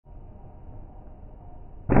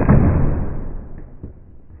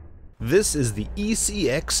This is the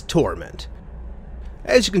ECX Torment.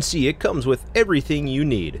 As you can see, it comes with everything you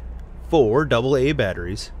need. 4 AA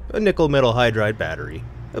batteries, a nickel metal hydride battery,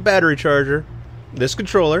 a battery charger, this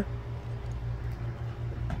controller.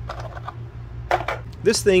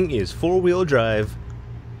 This thing is 4-wheel drive,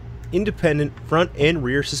 independent front and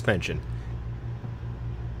rear suspension.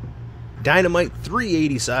 Dynamite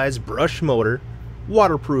 380 size brush motor,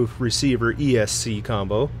 waterproof receiver ESC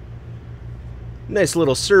combo. Nice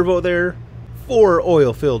little servo there, 4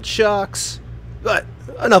 oil-filled shocks. But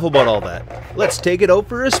enough about all that. Let's take it out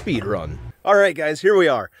for a speed run. Alright guys, here we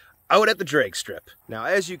are, out at the drag strip. Now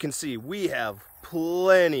as you can see, we have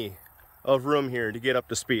plenty of room here to get up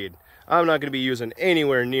to speed. I'm not going to be using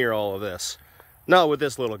anywhere near all of this. Not with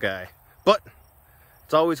this little guy. But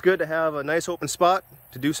it's always good to have a nice open spot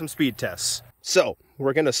to do some speed tests. So,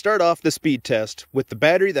 we're going to start off the speed test with the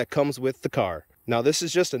battery that comes with the car. Now this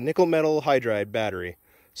is just a nickel metal hydride battery.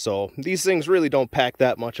 So these things really don't pack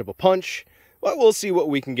that much of a punch. But we'll see what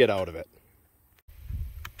we can get out of it.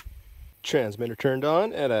 Transmitter turned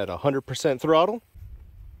on and at 100% throttle.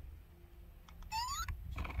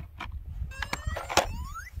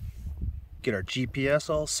 Get our GPS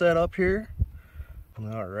all set up here.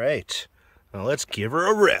 All right, now let's give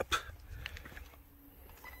her a rip.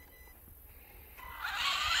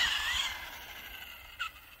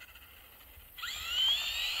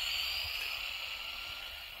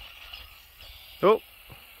 Oh,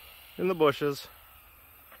 in the bushes.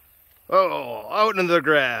 Oh, out into the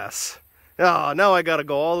grass. Oh, now I gotta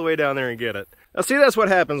go all the way down there and get it. Now see, that's what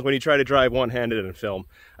happens when you try to drive one-handed in film.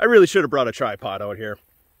 I really should have brought a tripod out here.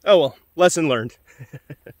 Oh well, lesson learned.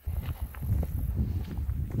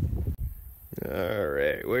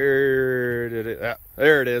 Alright, where did it... Ah,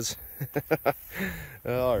 there it is.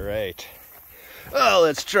 Alright. Oh,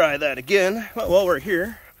 let's try that again. Well, while we're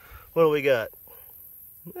here, what do we got?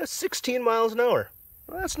 That's 16 miles an hour.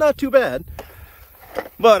 Well, that's not too bad.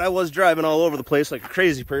 But I was driving all over the place like a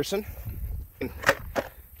crazy person.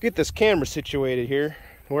 Get this camera situated here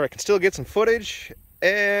where I can still get some footage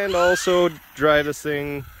and also drive this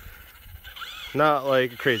thing not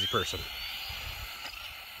like a crazy person.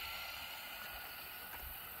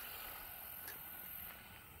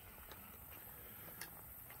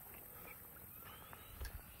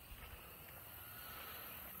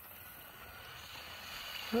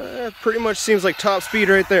 That pretty much seems like top speed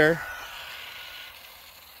right there.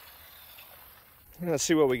 Let's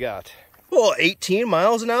see what we got. Oh, 18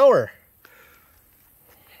 miles an hour.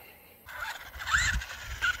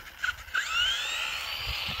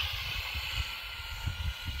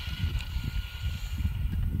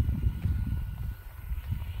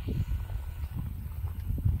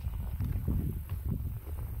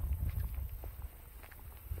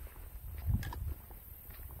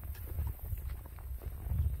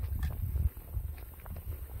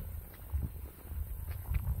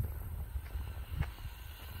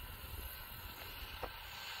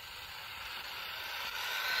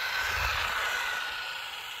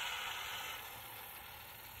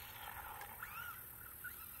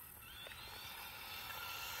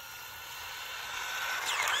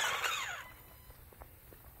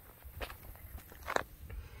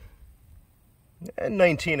 And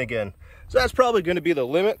 19 again. So that's probably going to be the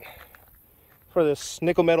limit for this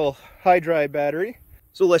nickel metal hydride battery.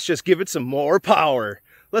 So let's just give it some more power.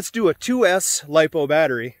 Let's do a 2S Lipo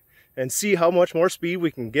battery and see how much more speed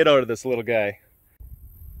we can get out of this little guy.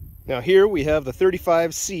 Now here we have the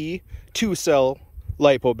 35C 2-cell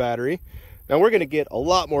Lipo battery. Now we're going to get a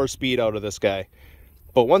lot more speed out of this guy.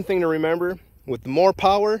 But one thing to remember, with the more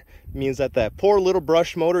power, means that that poor little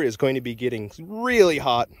brush motor is going to be getting really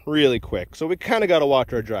hot really quick. So we kind of got to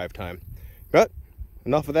watch our drive time. But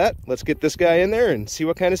enough of that. Let's get this guy in there and see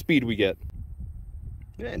what kind of speed we get.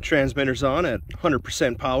 And transmitter's on at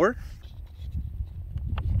 100% power.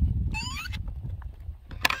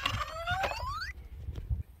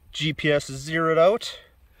 GPS is zeroed out.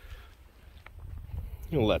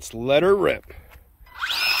 Let's let her rip.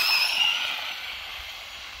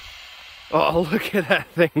 Oh, look at that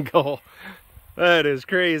thing go. That is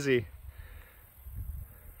crazy.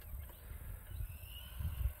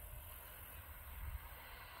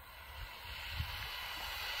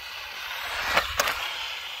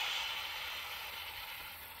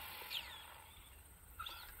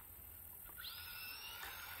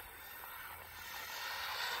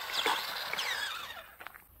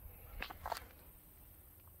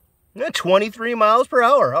 At 23 miles per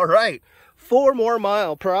hour. All right. 4 more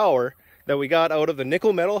miles per hour that we got out of the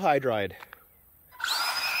nickel metal hydride.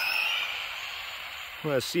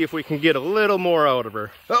 Let's see if we can get a little more out of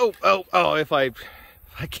her. Oh, if I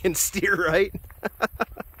can steer right.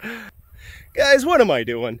 Guys, what am I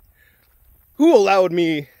doing? Who allowed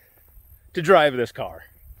me to drive this car?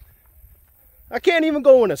 I can't even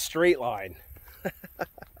go in a straight line.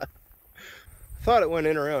 Thought it went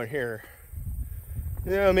in around here.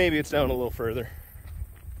 Yeah, maybe it's down a little further.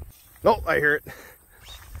 Oh, I hear it.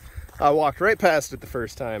 I walked right past it the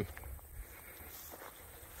first time.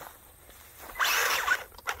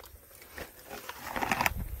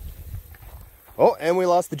 Oh, and we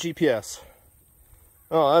lost the GPS.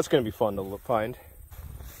 Oh, that's going to be fun to find.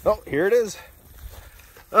 Oh, here it is.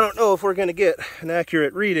 I don't know if we're going to get an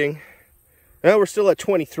accurate reading. Now we're still at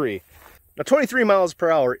 23. Now 23 miles per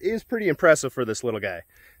hour is pretty impressive for this little guy.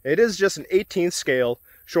 It is just an 18th scale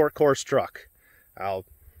short course truck. I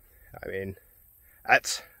mean,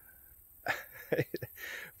 that's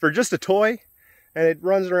for just a toy, and it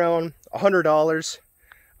runs around $100.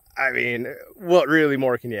 I mean, what really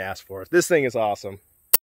more can you ask for? This thing is awesome.